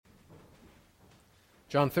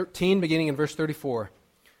John 13, beginning in verse 34.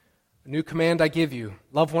 A new command I give you,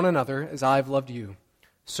 love one another as I have loved you.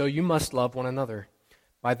 So you must love one another.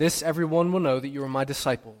 By this everyone will know that you are my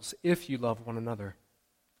disciples, if you love one another.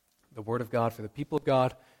 The word of God for the people of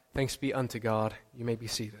God. Thanks be unto God. You may be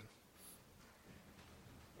seated.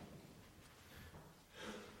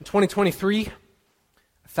 In 2023,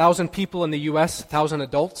 1,000 people in the U.S., 1,000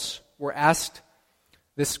 adults, were asked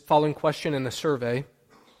this following question in a survey.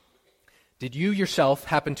 Did you yourself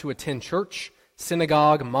happen to attend church,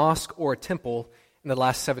 synagogue, mosque, or a temple in the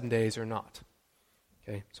last 7 days or not?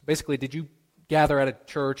 Okay, so basically, did you gather at a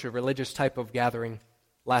church, a religious type of gathering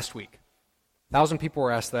last week? 1,000 people were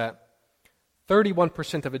asked that.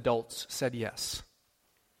 31% of adults said yes.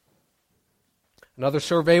 Another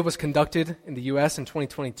survey was conducted in the U.S. in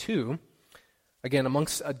 2022, again,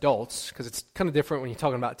 amongst adults, because it's kind of different when you're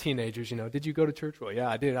talking about teenagers. You know, did you go to church? Well, yeah,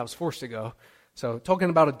 I did. I was forced to go. So talking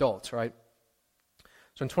about adults, right?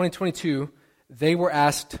 So in 2022, they were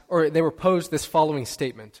asked, or they were posed this following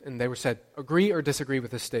statement, and they were said, agree or disagree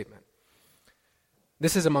with this statement.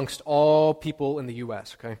 This is amongst all people in the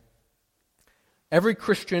U.S., okay? Every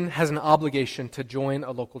Christian has an obligation to join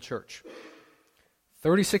a local church.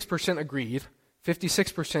 36% agreed,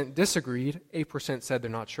 56% disagreed, 8% said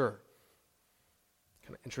they're not sure.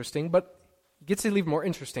 Kind of interesting, but it gets even more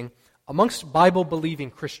interesting. Amongst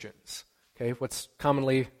Bible-believing Christians, okay, what's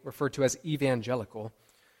commonly referred to as evangelical,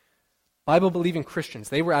 Bible-believing Christians,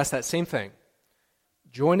 they were asked that same thing.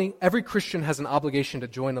 Every Christian has an obligation to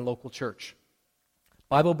join a local church.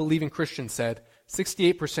 Bible-believing Christians said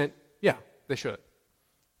 68%, yeah, they should.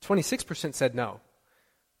 26% said no.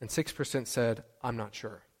 And 6% said, I'm not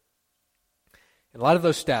sure. In a lot of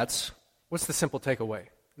those stats, what's the simple takeaway?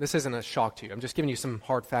 This isn't a shock to you. I'm just giving you some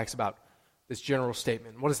hard facts about this general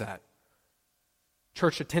statement. What is that?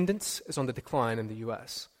 Church attendance is on the decline in the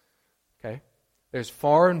U.S. Okay? There's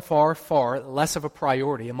far and far, far less of a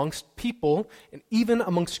priority amongst people and even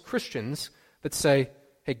amongst Christians that say,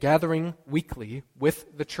 hey, gathering weekly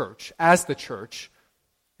with the church, as the church,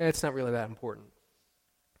 it's not really that important.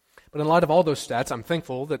 But in light of all those stats, I'm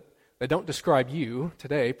thankful that they don't describe you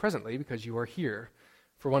today, presently, because you are here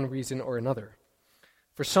for one reason or another.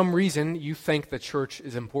 For some reason, you think the church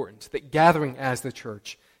is important, that gathering as the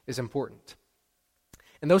church is important.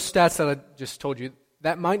 And those stats that I just told you,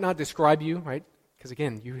 that might not describe you, right? Because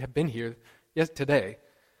again, you have been here today.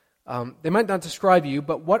 They might not describe you,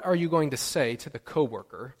 but what are you going to say to the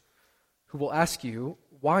coworker who will ask you,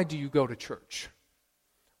 why do you go to church?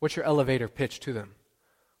 What's your elevator pitch to them?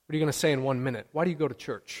 What are you going to say in 1 minute? Why do you go to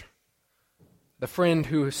church? The friend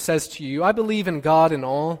who says to you, I believe in God and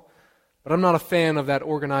all, but I'm not a fan of that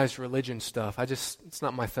organized religion stuff. It's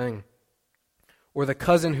not my thing. Or the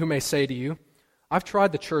cousin who may say to you, I've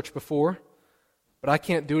tried the church before, but I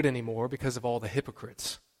can't do it anymore because of all the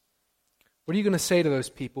hypocrites. What are you going to say to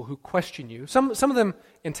those people who question you? Some of them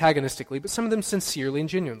antagonistically, but some of them sincerely and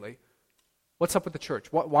genuinely. What's up with the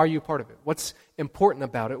church? Why are you a part of it? What's important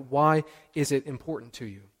about it? Why is it important to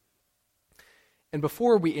you? And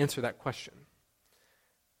before we answer that question,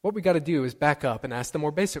 what we got to do is back up and ask the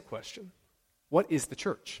more basic question. What is the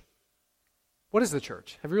church? What is the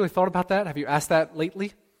church? Have you really thought about that? Have you asked that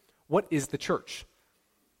lately? What is the church?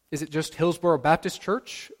 Is it just Hillsborough Baptist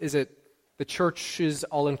Church? Is it the churches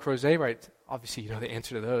all in Crozet? Right, obviously you know the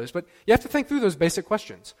answer to those, but you have to think through those basic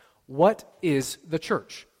questions. What is the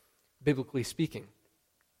church, biblically speaking?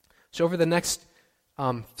 So over the next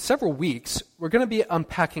several weeks, we're going to be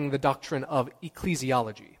unpacking the doctrine of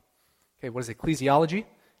ecclesiology. Okay, what is ecclesiology?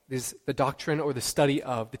 It is the doctrine or the study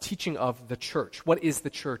of, the teaching of the church. What is the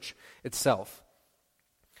church itself?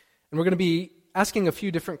 And we're going to be asking a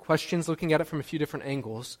few different questions, looking at it from a few different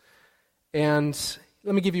angles. And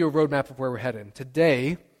let me give you a roadmap of where we're headed.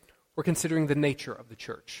 Today, we're considering the nature of the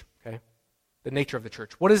church. Okay, the nature of the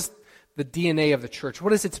church. What is the DNA of the church?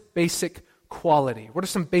 What is its basic quality? What are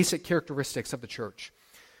some basic characteristics of the church?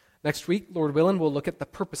 Next week, Lord willing, we'll look at the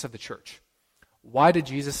purpose of the church. Why did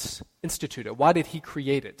Jesus institute it? Why did he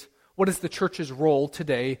create it? What is the church's role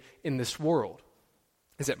today in this world?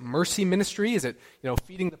 Is it mercy ministry? Is it,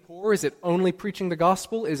 feeding the poor? Is it only preaching the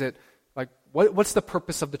gospel? Is it what's the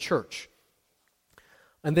purpose of the church?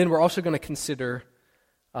 And then we're also going to consider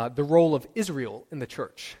the role of Israel in the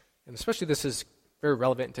church. And especially this is very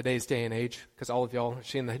relevant in today's day and age because all of y'all are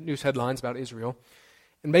seeing the news headlines about Israel.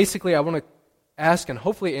 And basically I want to ask and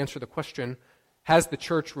hopefully answer the question, has the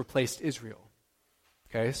church replaced Israel?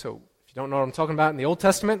 Okay, so if you don't know what I'm talking about in the Old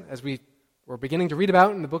Testament, as we were beginning to read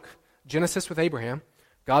about in the book Genesis with Abraham,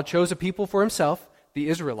 God chose a people for himself, the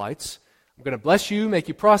Israelites. I'm going to bless you, make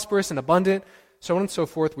you prosperous and abundant, so on and so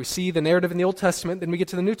forth. We see the narrative in the Old Testament. Then we get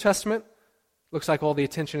to the New Testament. Looks like all the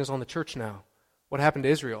attention is on the church now. What happened to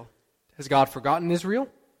Israel? Has God forgotten Israel?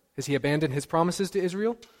 Has he abandoned his promises to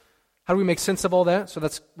Israel? How do we make sense of all that? So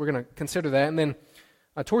we're going to consider that. And then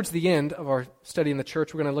towards the end of our study in the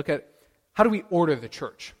church, we're going to look at how do we order the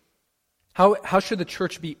church? How should the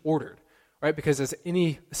church be ordered? Right? Because as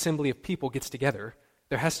any assembly of people gets together,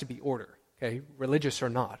 there has to be order, okay, religious or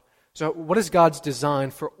not. So what is God's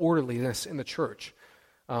design for orderliness in the church?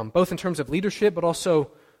 Both in terms of leadership, but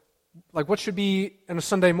also like what should be in a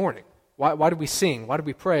Sunday morning? Why do we sing? Why do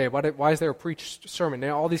we pray? Why is there a preached sermon?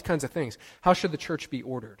 All these kinds of things. How should the church be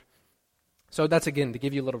ordered? So that's, again, to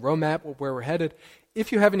give you a little roadmap of where we're headed.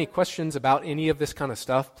 If you have any questions about any of this kind of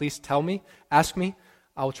stuff, please tell me, ask me.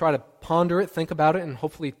 I'll try to ponder it, think about it, and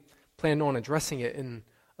hopefully plan on addressing it in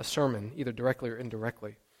a sermon, either directly or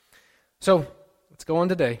indirectly. So let's go on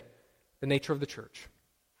today. The nature of the church.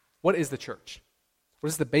 What is the church? What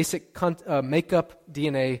is the basic makeup,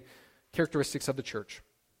 DNA, characteristics of the church?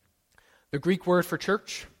 The Greek word for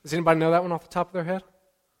church, does anybody know that one off the top of their head?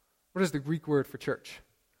 What is the Greek word for church?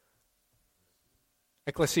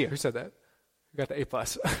 Ecclesia. Who said that? Who got the A+?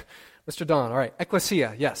 Mr. Don. All right.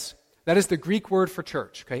 Ecclesia, yes. That is the Greek word for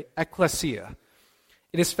church, okay? Ecclesia.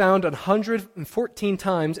 It is found 114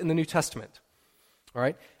 times in the New Testament. All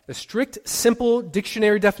right? The strict, simple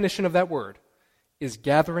dictionary definition of that word is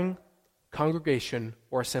gathering, congregation,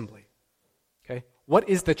 or assembly. Okay? What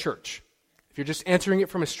is the church? If you're just answering it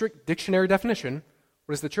from a strict dictionary definition,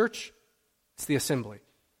 what is the church? It's the assembly.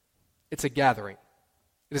 It's a gathering.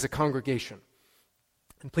 It is a congregation.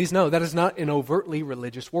 And please know, that is not an overtly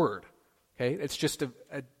religious word. Okay? It's just a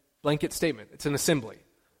blanket statement. It's an assembly.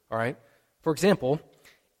 All right? For example,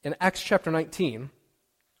 in Acts chapter 19,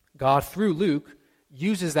 God, through Luke,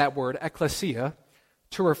 uses that word, ecclesia,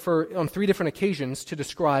 to refer on 3 different occasions to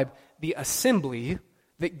describe the assembly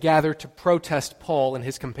that gathered to protest Paul and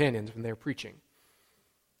his companions when they were preaching.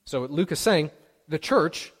 So Luke is saying, the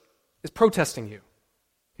church is protesting you.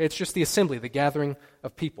 Okay, it's just the assembly, the gathering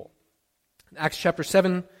of people. In Acts chapter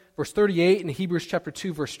 7, verse 38, and Hebrews chapter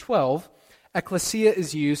 2, verse 12, ecclesia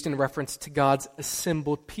is used in reference to God's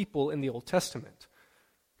assembled people in the Old Testament.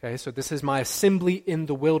 Okay, so this is my assembly in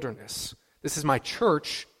the wilderness. This is my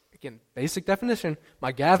church, again, basic definition,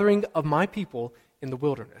 my gathering of my people in the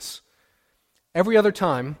wilderness. Every other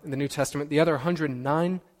time in the New Testament, the other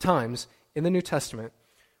 109 times in the New Testament,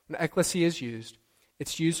 when ecclesia is used,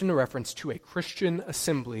 it's used in a reference to a Christian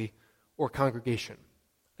assembly or congregation,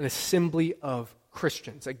 an assembly of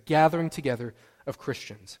Christians, a gathering together of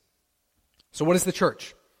Christians. So what is the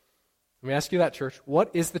church? Let me ask you that, church. What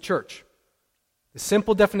is the church? The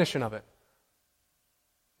simple definition of it.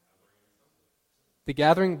 The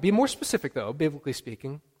gathering, be more specific though, biblically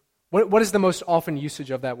speaking. What is the most often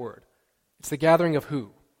usage of that word? It's the gathering of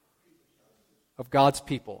who? Of God's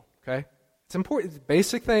people, okay? It's important, it's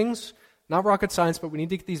basic things, not rocket science, but we need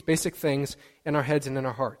to get these basic things in our heads and in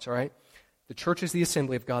our hearts, all right? The church is the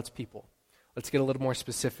assembly of God's people. Let's get a little more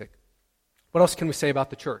specific. What else can we say about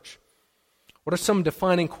the church? What are some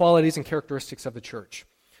defining qualities and characteristics of the church?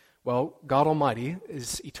 Well, God Almighty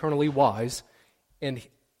is eternally wise, and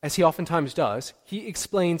as he oftentimes does, he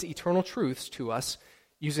explains eternal truths to us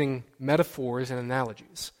using metaphors and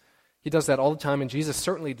analogies. He does that all the time, and Jesus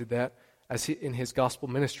certainly did that in his gospel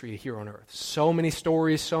ministry here on earth. So many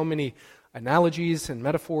stories, so many analogies and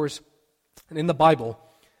metaphors. And in the Bible,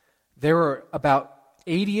 there are about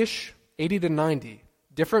 80 to 90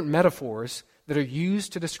 different metaphors that are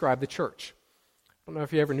used to describe the church. I don't know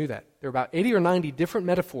if you ever knew that. There are about 80 or 90 different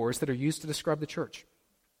metaphors that are used to describe the church.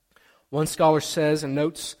 One scholar says and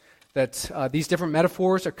notes that these different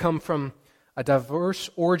metaphors come from a diverse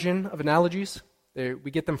origin of analogies.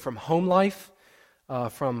 We get them from home life,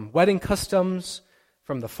 from wedding customs,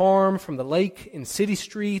 from the farm, from the lake, in city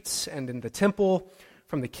streets, and in the temple,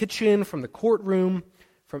 from the kitchen, from the courtroom,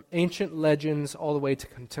 from ancient legends, all the way to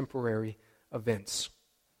contemporary events.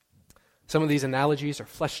 Some of these analogies are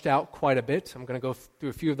fleshed out quite a bit. I'm going to go through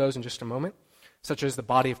a few of those in just a moment, such as the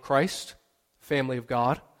body of Christ, family of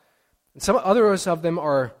God. And some others of them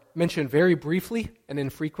are mentioned very briefly and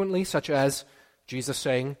infrequently, such as Jesus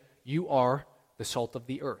saying, "You are the salt of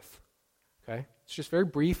the earth." Okay? It's just very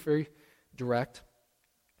brief, very direct.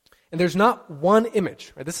 And there's not one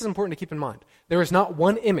image, right? This is important to keep in mind. There is not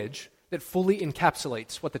one image that fully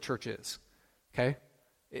encapsulates what the church is. Okay?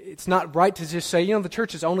 It's not right to just say, the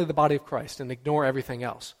church is only the body of Christ and ignore everything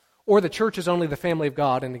else. Or the church is only the family of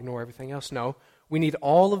God and ignore everything else. No, we need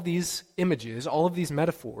all of these images, all of these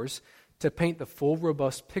metaphors to paint the full,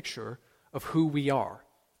 robust picture of who we are,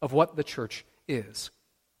 of what the church is.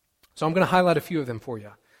 So I'm going to highlight a few of them for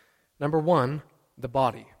you. Number one, the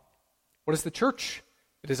body. What is the church?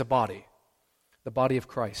 It is a body. the body of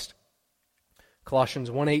Christ. Colossians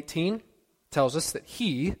 1:18 tells us that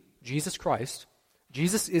he, Jesus Christ,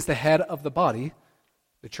 Jesus is the head of the body,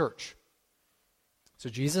 the church. So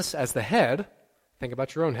Jesus as the head, think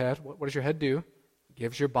about your own head. What does your head do? It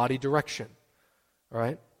gives your body direction. All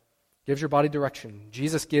right? Gives your body direction.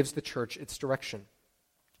 Jesus gives the church its direction.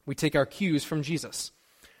 We take our cues from Jesus.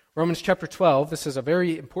 Romans chapter 12, this is a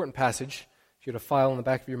very important passage. If you had a file in the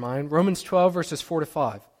back of your mind. Romans 12, verses 4 to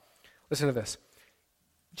 5. Listen to this.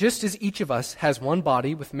 Just as each of us has one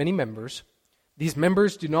body with many members, these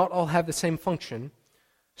members do not all have the same function,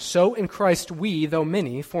 so in Christ we, though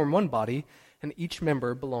many, form one body, and each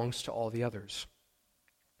member belongs to all the others.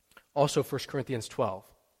 Also 1 Corinthians 12,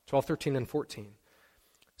 13, and 14.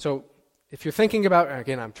 So if you're thinking about,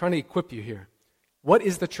 again, I'm trying to equip you here. What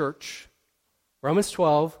is the church? Romans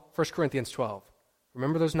 12, 1 Corinthians 12.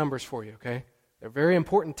 Remember those numbers for you, okay? They're very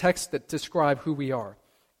important texts that describe who we are.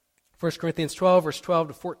 1 Corinthians 12, verse 12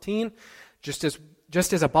 to 14. Just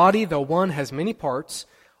as a body, though one has many parts,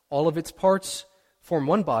 all of its parts form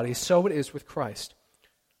one body, so it is with Christ.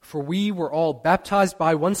 For we were all baptized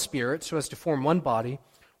by one Spirit, so as to form one body,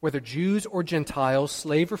 whether Jews or Gentiles,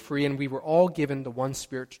 slave or free, and we were all given the one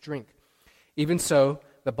Spirit to drink. Even so,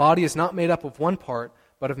 the body is not made up of one part,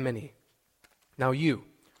 but of many. Now you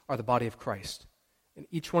are the body of Christ, and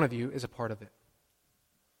each one of you is a part of it.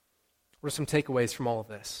 What are some takeaways from all of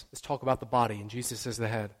this? Let's talk about the body, and Jesus is the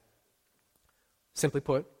head. Simply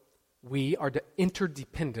put, we are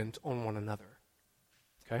interdependent on one another.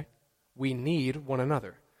 Okay? We need one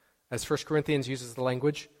another. As 1 Corinthians uses the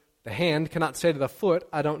language, the hand cannot say to the foot,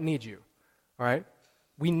 I don't need you. All right?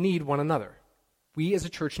 We need one another. We as a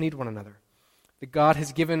church need one another. That God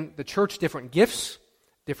has given the church different gifts,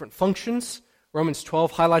 different functions. Romans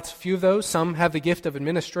 12 highlights a few of those. Some have the gift of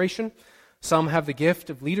administration. Some have the gift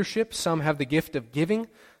of leadership. Some have the gift of giving.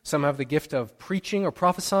 Some have the gift of preaching or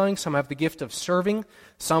prophesying. Some have the gift of serving.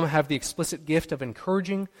 Some have the explicit gift of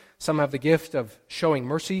encouraging. Some have the gift of showing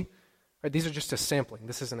mercy. Right? These are just a sampling.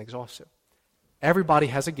 This isn't exhaustive. Everybody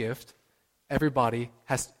has a gift. Everybody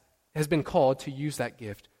has been called to use that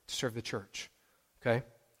gift to serve the church. Okay?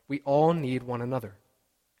 We all need one another.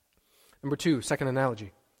 Number 2, second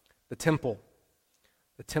analogy, the temple.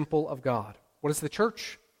 The temple of God. What is the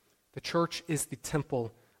church? The church is the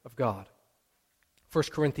temple of God. 1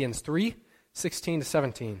 Corinthians 3, 16 to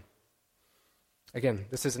 17. Again,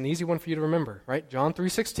 this is an easy one for you to remember, right? John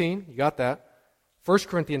 3:16, you got that. 1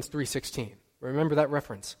 Corinthians 3:16. Remember that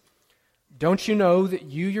reference. Don't you know that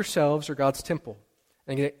you yourselves are God's temple,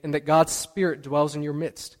 and that God's Spirit dwells in your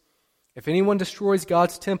midst? If anyone destroys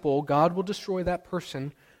God's temple, God will destroy that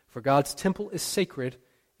person, for God's temple is sacred,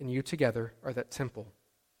 and you together are that temple.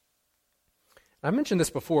 I mentioned this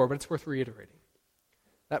before, but it's worth reiterating.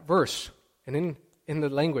 That verse, and in the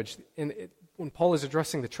language, when Paul is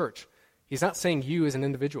addressing the church, he's not saying you as an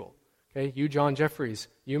individual. Okay, you, John Jeffries,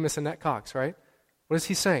 you, Miss Annette Cox, right? What is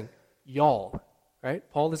he saying? Y'all, right?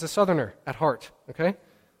 Paul is a southerner at heart, okay?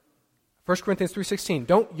 1 Corinthians 3:16,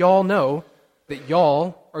 don't y'all know that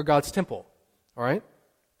y'all are God's temple, all right?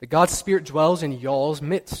 That God's Spirit dwells in y'all's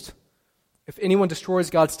midst. If anyone destroys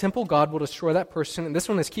God's temple, God will destroy that person. And this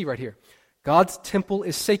one is key right here. God's temple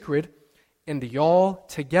is sacred, and y'all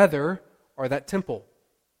together are that temple.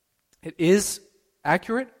 It is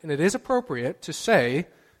accurate and it is appropriate to say,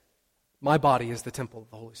 my body is the temple of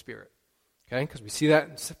the Holy Spirit. Okay? Because we see that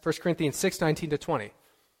in 1 Corinthians 6, 19 to 20.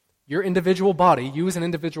 Your individual body, you as an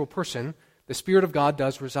individual person, the Spirit of God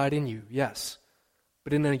does reside in you, yes.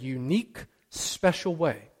 But in a unique, special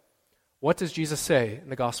way. What does Jesus say in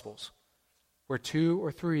the Gospels? Where 2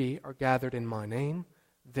 or 3 are gathered in my name,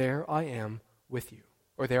 there I am with you.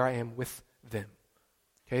 Or there I am with them.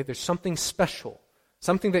 Okay? There's something special.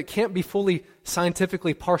 Something that can't be fully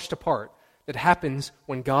scientifically parsed apart that happens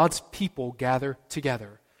when God's people gather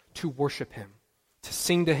together to worship Him, to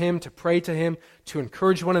sing to Him, to pray to Him, to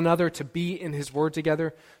encourage one another, to be in His Word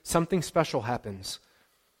together. Something special happens.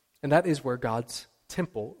 And that is where God's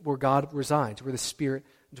temple, where God resides, where the Spirit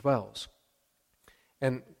dwells.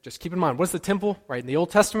 And just keep in mind, what's the temple? Right, in the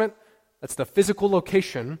Old Testament, that's the physical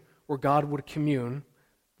location where God would commune,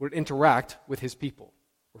 would interact with His people,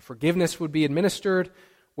 where forgiveness would be administered,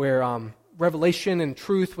 where revelation and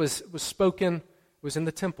truth was spoken, was in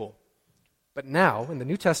the temple. But now, in the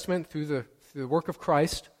New Testament, through the work of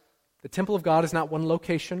Christ, the temple of God is not one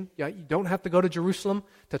location. Yeah, you don't have to go to Jerusalem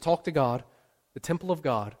to talk to God. The temple of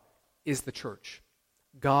God is the church.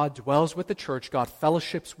 God dwells with the church. God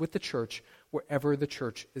fellowships with the church wherever the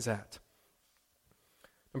church is at.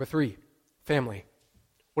 Number 3, family.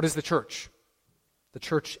 What is the church? The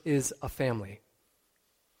church is a family.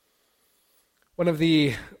 One of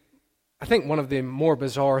the I think one of the more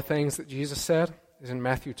bizarre things that Jesus said is in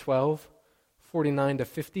Matthew 12, 49 to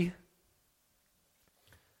 50.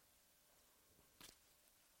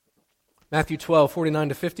 Matthew 12, 49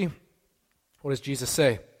 to 50. What does Jesus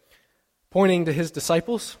say? Pointing to his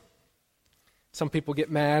disciples. Some people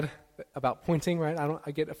get mad about pointing, right?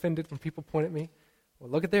 I get offended when people point at me.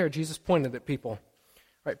 Well, look at there. Jesus pointed at people,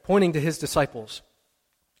 right? Pointing to his disciples.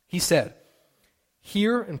 He said,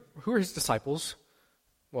 here, and who are his disciples?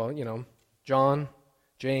 Well, John,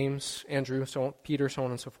 James, Andrew, so on, Peter, so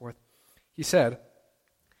on and so forth. He said,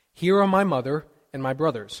 here are my mother and my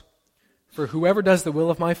brothers. For whoever does the will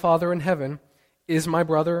of my Father in heaven is my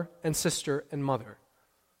brother and sister and mother.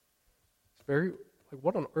 It's very,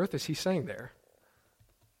 what on earth is he saying there?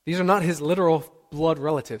 These are not his literal blood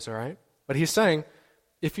relatives, all right? But he's saying,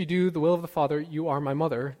 if you do the will of the Father, you are my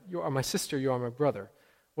mother, you are my sister, you are my brother.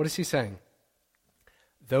 What is he saying?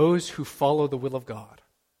 Those who follow the will of God,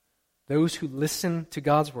 those who listen to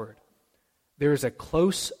God's word, there is a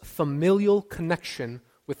close familial connection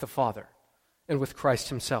with the Father and with Christ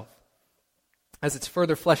himself. As it's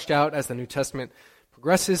further fleshed out as the New Testament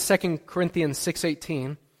progresses, 2 Corinthians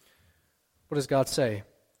 6:18, what does God say?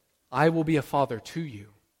 I will be a father to you,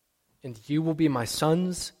 and you will be my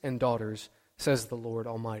sons and daughters, says the Lord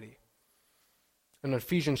Almighty. In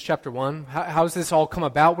Ephesians chapter 1, how does this all come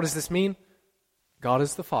about? What does this mean? God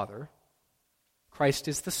is the Father. Christ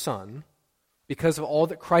is the Son. Because of all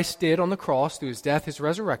that Christ did on the cross through his death, his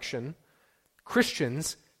resurrection,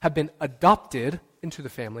 Christians have been adopted into the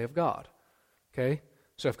family of God. Okay?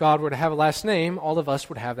 So if God were to have a last name, all of us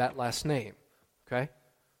would have that last name. Okay?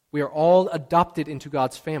 We are all adopted into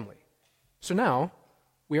God's family. So now,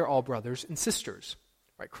 we are all brothers and sisters.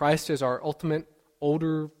 Right? Christ is our ultimate,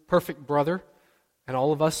 older, perfect brother, and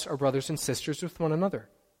all of us are brothers and sisters with one another.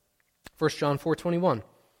 1 John 4:21.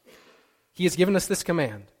 He has given us this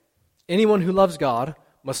command. Anyone who loves God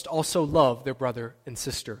must also love their brother and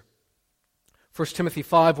sister. 1 Timothy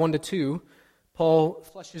 5:1-2, Paul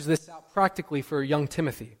fleshes this out practically for young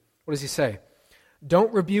Timothy. What does he say?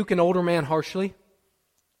 Don't rebuke an older man harshly,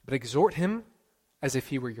 but exhort him as if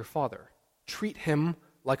he were your father. Treat him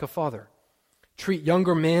like a father. Treat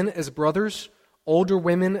younger men as brothers, older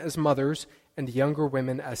women as mothers, and younger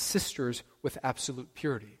women as sisters with absolute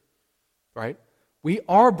purity. Right? We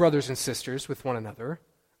are brothers and sisters with one another,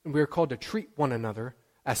 and we are called to treat one another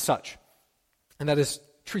as such. And that is,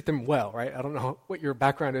 treat them well, right? I don't know what your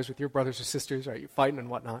background is with your brothers or sisters, right? You're fighting and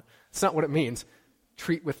whatnot. It's not what it means.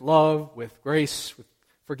 Treat with love, with grace, with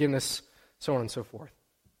forgiveness, so on and so forth.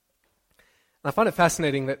 And I find it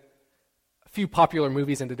fascinating that a few popular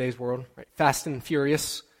movies in today's world, right? Fast and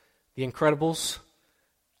Furious, The Incredibles,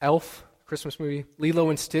 Elf, Christmas movie, Lilo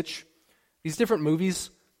and Stitch, these different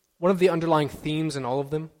movies, one of the underlying themes in all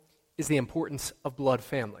of them is the importance of blood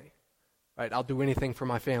family. Right? I'll do anything for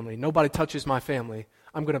my family. Nobody touches my family.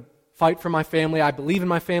 I'm going to fight for my family. I believe in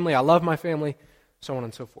my family. I love my family, so on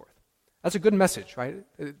and so forth. That's a good message, right?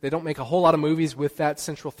 They don't make a whole lot of movies with that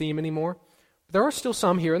central theme anymore. But there are still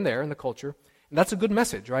some here and there in the culture, and that's a good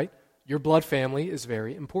message, right? Your blood family is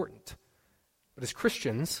very important. But as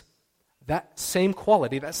Christians, that same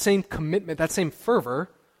quality, that same commitment, that same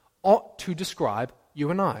fervor ought to describe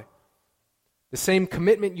you and I. The same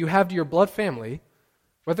commitment you have to your blood family,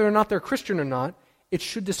 whether or not they're Christian or not, it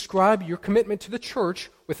should describe your commitment to the church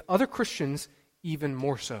with other Christians even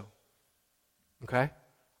more so. Okay?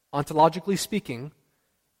 Ontologically speaking,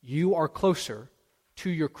 you are closer to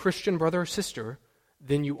your Christian brother or sister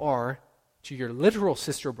than you are to your literal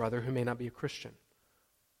sister or brother who may not be a Christian.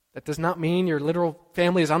 That does not mean your literal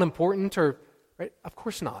family is unimportant or, right? Of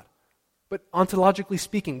course not. But ontologically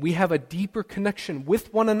speaking, we have a deeper connection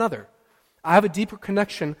with one another. I have a deeper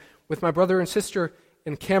connection with my brother and sister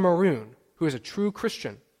in Cameroon, who is a true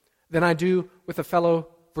Christian, than I do with a fellow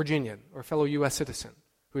Virginian or a fellow U.S. citizen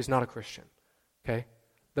who is not a Christian. Okay?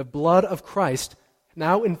 The blood of Christ, I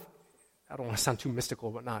don't want to sound too mystical,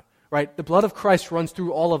 but not, right? The blood of Christ runs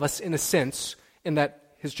through all of us in a sense, in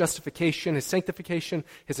that his justification, his sanctification,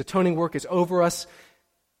 his atoning work is over us,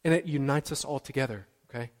 and it unites us all together.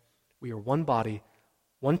 Okay? We are one body,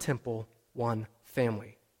 one temple, one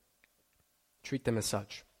family. Treat them as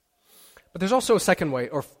such. But there's also a second way,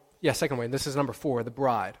 and this is number 4, the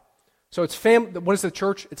bride. So it's what is the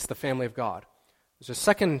church? It's the family of God. There's a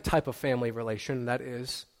second type of family relation, that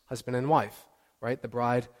is husband and wife, right? The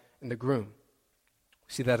bride and the groom.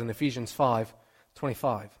 We see that in Ephesians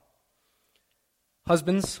 5:25.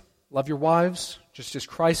 Husbands, love your wives, just as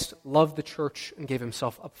Christ loved the church and gave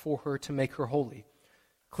himself up for her to make her holy,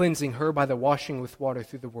 cleansing her by the washing with water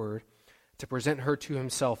through the word, to present her to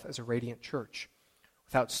himself as a radiant church,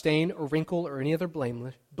 without stain or wrinkle or any other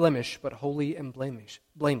blemish, but holy and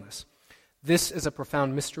blameless. This is a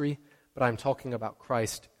profound mystery, but I'm talking about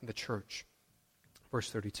Christ and the church.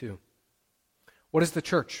 Verse 32. What is the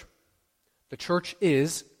church? The church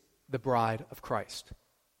is the bride of Christ.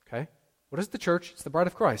 Okay? What is the church? It's the bride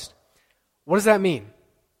of Christ. What does that mean?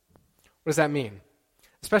 What does that mean?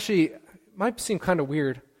 Especially, it might seem kind of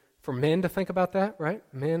weird for men to think about that, right?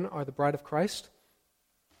 Men are the bride of Christ.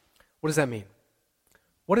 What does that mean?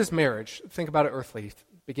 What is marriage? Think about it earthly.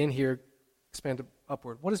 Begin here, expand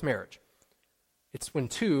upward. What is marriage? It's when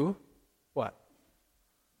two, what?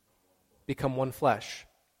 Become one flesh.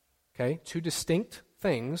 Okay? Two distinct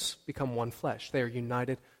things become one flesh. They are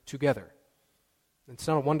united together. It's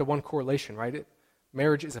not a one-to-one correlation, right?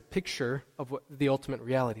 Marriage is a picture of the ultimate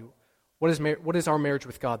reality. What is our marriage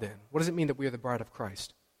with God then? What does it mean that we are the bride of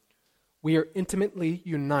Christ? We are intimately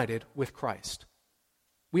united with Christ.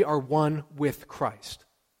 We are one with Christ.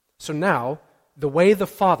 So now, the way the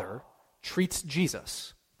Father treats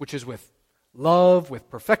Jesus, which is with love, with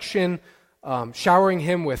perfection, showering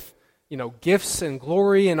him with, gifts and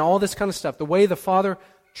glory and all this kind of stuff, the way the Father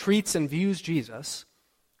treats and views Jesus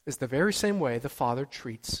is the very same way the Father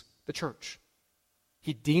treats the church.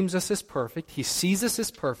 He deems us as perfect. He sees us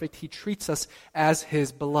as perfect. He treats us as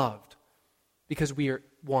his beloved because we are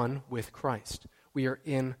one with Christ. We are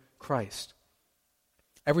in Christ.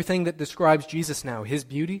 Everything that describes Jesus now, his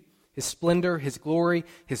beauty, his splendor, his glory,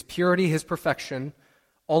 his purity, his perfection,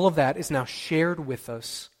 all of that is now shared with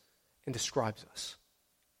us and describes us.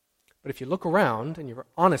 But if you look around and you're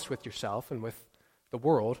honest with yourself and with the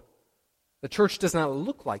world, the church does not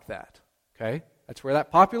look like that. Okay? That's where that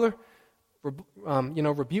popular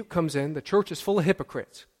rebuke comes in. The church is full of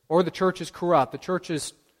hypocrites. Or the church is corrupt. The church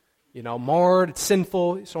is, marred, it's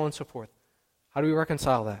sinful, so on and so forth. How do we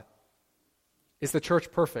reconcile that? Is the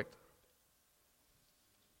church perfect?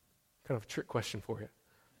 Kind of a trick question for you.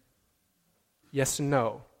 Yes and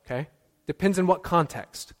no, okay? Depends on what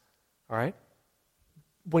context, all right?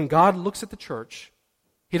 When God looks at the church,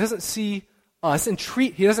 he doesn't see us and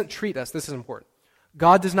he doesn't treat us, this is important.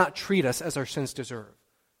 God does not treat us as our sins deserve.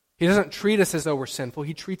 He doesn't treat us as though we're sinful.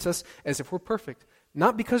 He treats us as if we're perfect.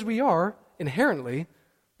 Not because we are inherently,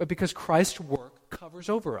 but because Christ's work covers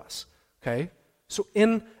over us. Okay? So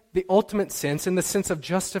in the ultimate sense, in the sense of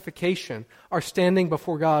justification, our standing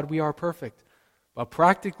before God, we are perfect. But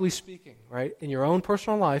practically speaking, right, in your own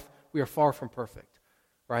personal life, we are far from perfect.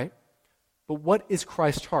 Right? But what is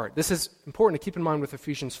Christ's heart? This is important to keep in mind with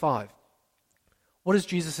Ephesians 5. What is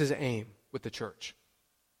Jesus' aim with the church?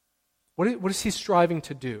 What is he striving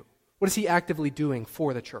to do? What is he actively doing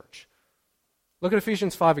for the church? Look at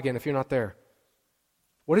Ephesians 5 again if you're not there.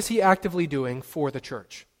 What is he actively doing for the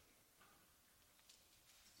church?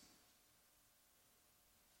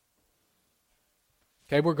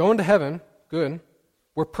 Okay, we're going to heaven. Good.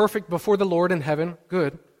 We're perfect before the Lord in heaven.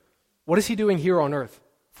 Good. What is he doing here on earth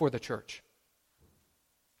for the church?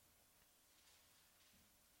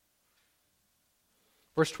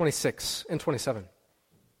 Verse 26 and 27.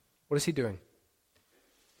 What is he doing?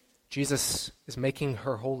 Jesus is making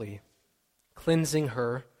her holy, cleansing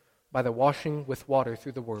her by the washing with water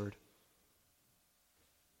through the word.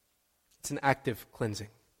 It's an active cleansing,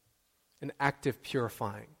 an active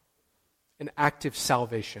purifying, an active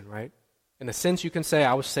salvation, right? In a sense, you can say,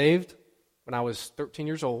 I was saved when I was 13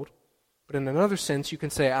 years old, but in another sense, you can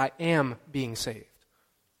say, I am being saved.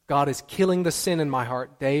 God is killing the sin in my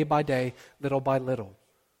heart day by day, little by little.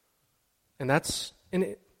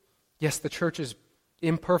 And yes, the church is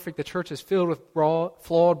imperfect. The church is filled with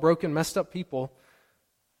flawed, broken, messed up people.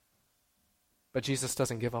 But Jesus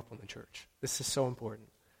doesn't give up on the church. This is so important.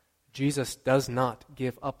 Jesus does not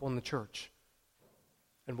give up on the church.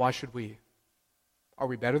 And why should we? Are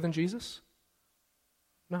we better than Jesus?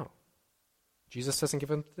 No. Jesus doesn't give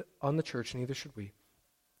up on the church, neither should we.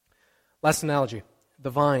 Last analogy, the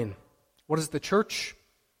vine. What is the church?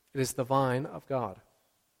 It is the vine of God.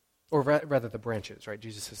 Or rather the branches, right?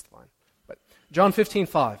 Jesus is the vine. But John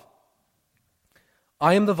 15:5.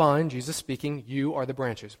 I am the vine, Jesus speaking, you are the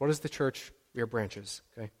branches. What is the church? We are branches,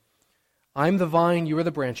 okay? I am the vine, you are the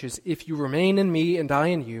branches. If you remain in me and I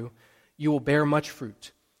in you, you will bear much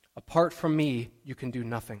fruit. Apart from me, you can do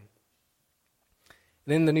nothing.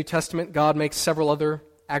 And in the New Testament, God makes several other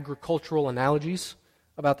agricultural analogies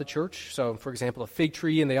about the church. So, for example, a fig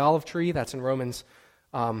tree and the olive tree, that's in Romans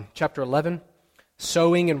chapter 11.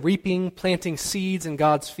 Sowing and reaping, planting seeds in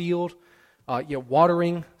God's field,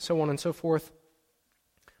 watering, so on and so forth.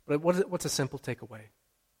 But what's a simple takeaway?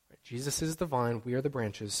 Jesus is the vine, we are the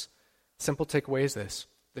branches. Simple takeaway is this.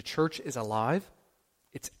 The church is alive,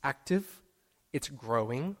 it's active, it's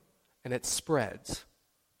growing, and it spreads.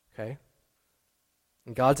 Okay?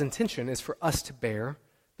 And God's intention is for us to bear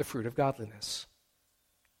the fruit of godliness.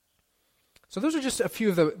 So those are just a few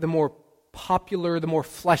of the more popular, the more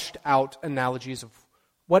fleshed out analogies of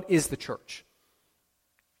what is the church.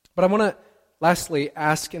 But I want to lastly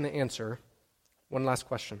ask and answer one last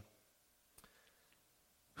question.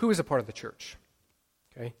 Who is a part of the church?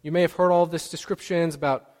 Okay? You may have heard all of these descriptions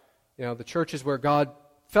about, the church is where God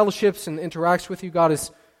fellowships and interacts with you.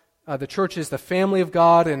 The church is the family of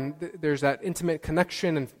God, and there's that intimate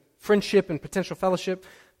connection and friendship and potential fellowship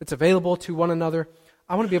that's available to one another.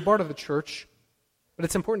 I want to be a part of the church, but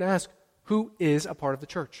it's important to ask, who is a part of the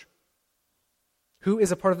church? Who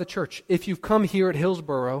is a part of the church? If you've come here at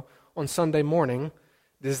Hillsboro on Sunday morning,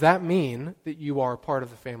 does that mean that you are a part of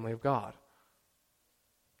the family of God?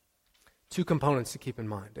 Two components to keep in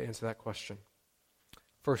mind to answer that question.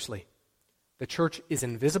 Firstly, the church is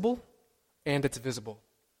invisible and it's visible.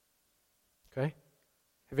 Okay?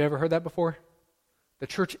 Have you ever heard that before? The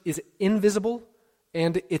church is invisible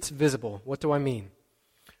and it's visible. What do I mean?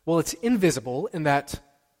 Well, it's invisible in that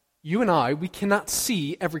you and I, we cannot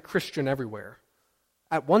see every Christian everywhere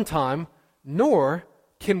at one time, nor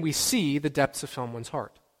can we see the depths of someone's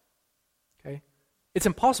heart. Okay? It's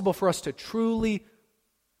impossible for us to truly,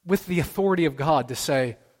 with the authority of God, to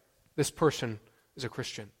say, this person is a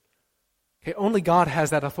Christian. Okay? Only God has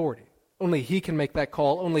that authority. Only He can make that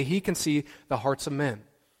call. Only He can see the hearts of men.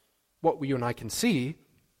 What you and I can see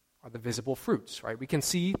are the visible fruits, right? We can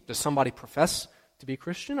see, does somebody profess to be a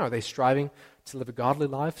Christian? Are they striving to live a godly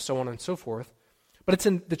life? So on and so forth. But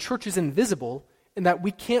the church is invisible in that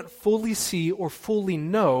we can't fully see or fully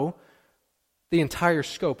know the entire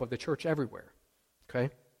scope of the church everywhere.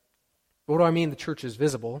 Okay? What do I mean the church is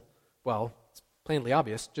visible? Well, it's plainly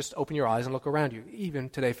obvious. Just open your eyes and look around you, even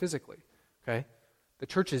today physically. Okay? The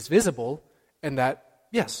church is visible in that,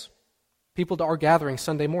 yes, people are gathering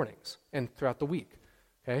Sunday mornings and throughout the week.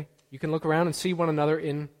 Okay? You can look around and see one another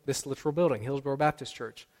in this literal building, Hillsboro Baptist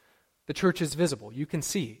Church. The church is visible. You can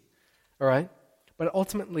see. All right? But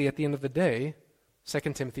ultimately, at the end of the day,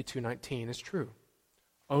 2 Timothy 2:19 is true.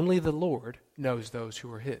 Only the Lord knows those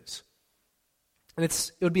who are His. And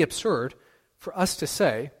it would be absurd for us to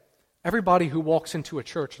say everybody who walks into a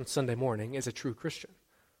church on Sunday morning is a true Christian.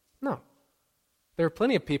 No. There are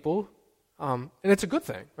plenty of people, and it's a good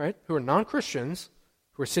thing, right, who are non-Christians,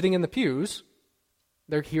 who are sitting in the pews.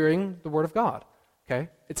 They're hearing the Word of God. Okay?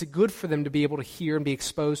 It's good for them to be able to hear and be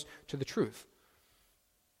exposed to the truth.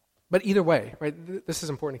 But either way, right, this is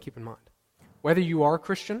important to keep in mind. Whether you are a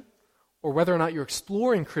Christian or whether or not you're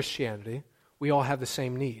exploring Christianity, we all have the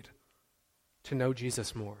same need to know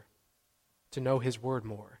Jesus more, to know His Word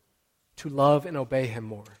more, to love and obey Him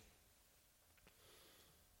more.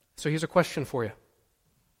 So here's a question for you.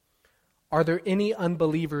 Are there any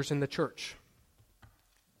unbelievers in the church?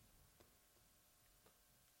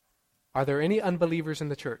 Are there any unbelievers in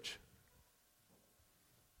the church?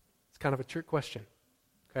 It's kind of a trick question.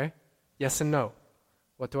 Okay? Yes and no.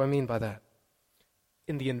 What do I mean by that?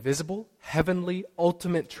 In the invisible, heavenly,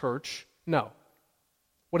 ultimate church, no.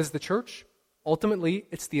 What is the church? Ultimately,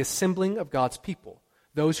 it's the assembling of God's people,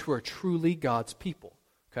 those who are truly God's people.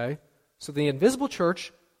 Okay? So the invisible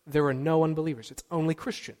church, there are no unbelievers. It's only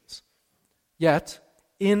Christians. Yet,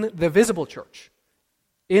 in the visible church,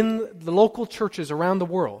 in the local churches around the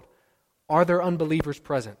world, are there unbelievers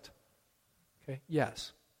present? Okay?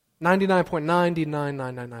 Yes.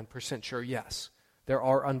 99.99999% sure, yes. There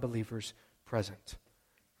are unbelievers present.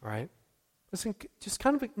 All right? Listen, just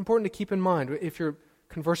kind of important to keep in mind if you're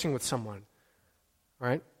conversing with someone. All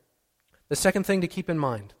right? The second thing to keep in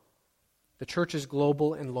mind, the church is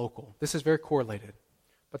global and local. This is very correlated,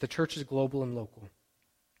 but the church is global and local.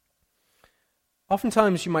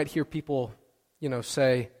 Oftentimes you might hear people,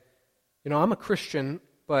 say, I'm a Christian,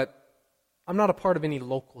 but I'm not a part of any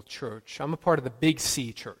local church. I'm a part of the Big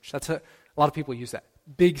C church. A lot of people use that.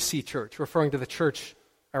 Big C church, referring to the church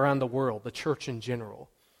around the world, the church in general.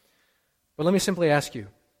 But let me simply ask you,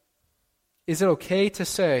 is it okay to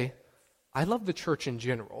say, I love the church in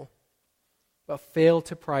general, but fail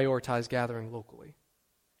to prioritize gathering locally?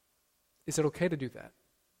 Is it okay to do that?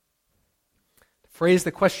 To phrase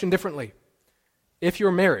the question differently, if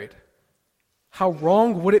you're married, how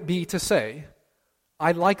wrong would it be to say,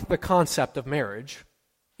 I like the concept of marriage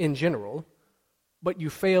in general, but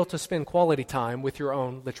you fail to spend quality time with your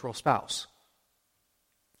own literal spouse?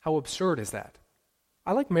 How absurd is that?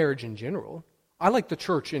 I like marriage in general. I like the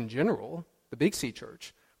church in general, the Big C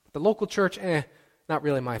church. But the local church, not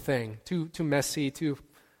really my thing. Too messy, You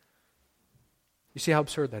see how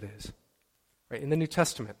absurd that is? Right? In the New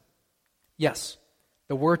Testament, yes,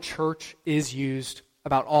 the word church is used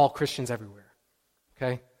about all Christians everywhere.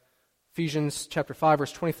 Okay? Ephesians chapter 5,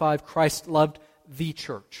 verse 25, Christ loved the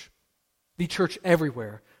church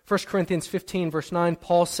everywhere. 1 Corinthians 15, verse 9,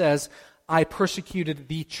 Paul says, I persecuted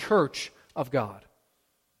the church of God.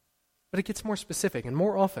 But it gets more specific, and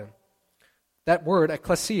more often, that word,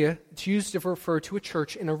 ecclesia, it's used to refer to a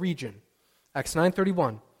church in a region. Acts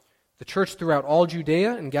 9:31, the church throughout all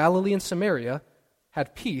Judea and Galilee and Samaria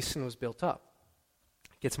had peace and was built up.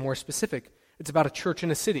 It gets more specific. It's about a church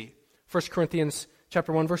in a city. 1 Corinthians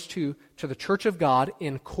chapter 1, verse 2, to the church of God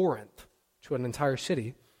in Corinth, to an entire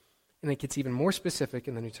city. And it gets even more specific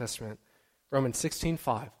in the New Testament. Romans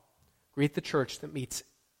 16:5, greet the church that meets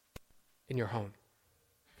in your home.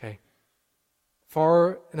 Okay?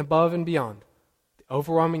 Far and above and beyond, the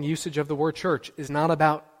overwhelming usage of the word church is not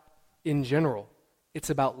about in general. It's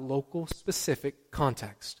about local, specific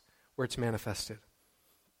context where it's manifested.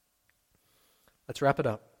 Let's wrap it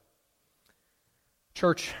up.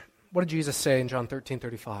 Church, what did Jesus say in John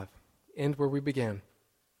 13:35? End where we began.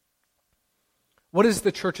 What is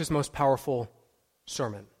the church's most powerful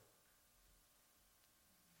sermon?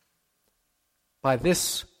 By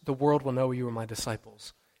this, the world will know you are my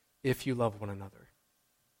disciples, if you love one another.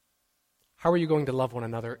 How are you going to love one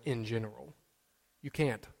another in general? You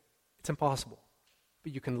can't. It's impossible.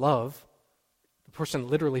 But you can love the person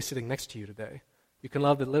literally sitting next to you today. You can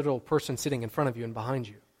love the literal person sitting in front of you and behind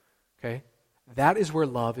you. Okay? That is where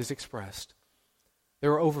love is expressed.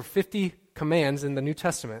 There are over 50 commands in the New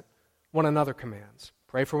Testament, one another commands.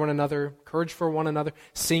 Pray for one another, encourage for one another,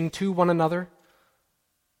 sing to one another.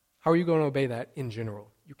 How are you going to obey that in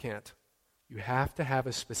general? You can't. You have to have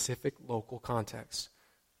a specific local context.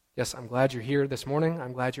 Yes, I'm glad you're here this morning.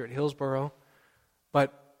 I'm glad you're at Hillsboro.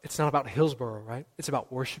 But it's not about Hillsboro, right? It's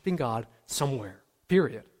about worshiping God somewhere,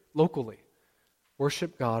 period, locally.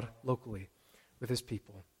 Worship God locally with his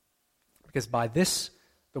people. Because by this,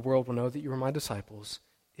 the world will know that you are my disciples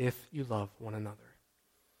if you love one another.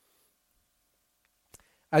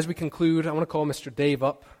 As we conclude, I want to call Mr. Dave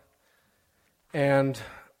up. And,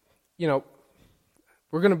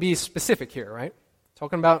 we're going to be specific here, right?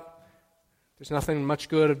 Talking about there's nothing much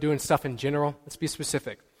good of doing stuff in general. Let's be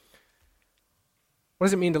specific. What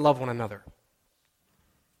does it mean to love one another?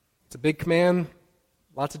 It's a big command,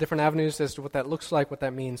 lots of different avenues as to what that looks like, what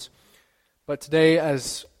that means. But today,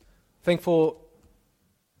 as thankful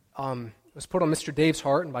was put on Mr. Dave's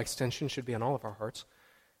heart, and by extension should be on all of our hearts,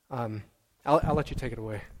 I'll let you take it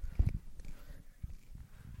away.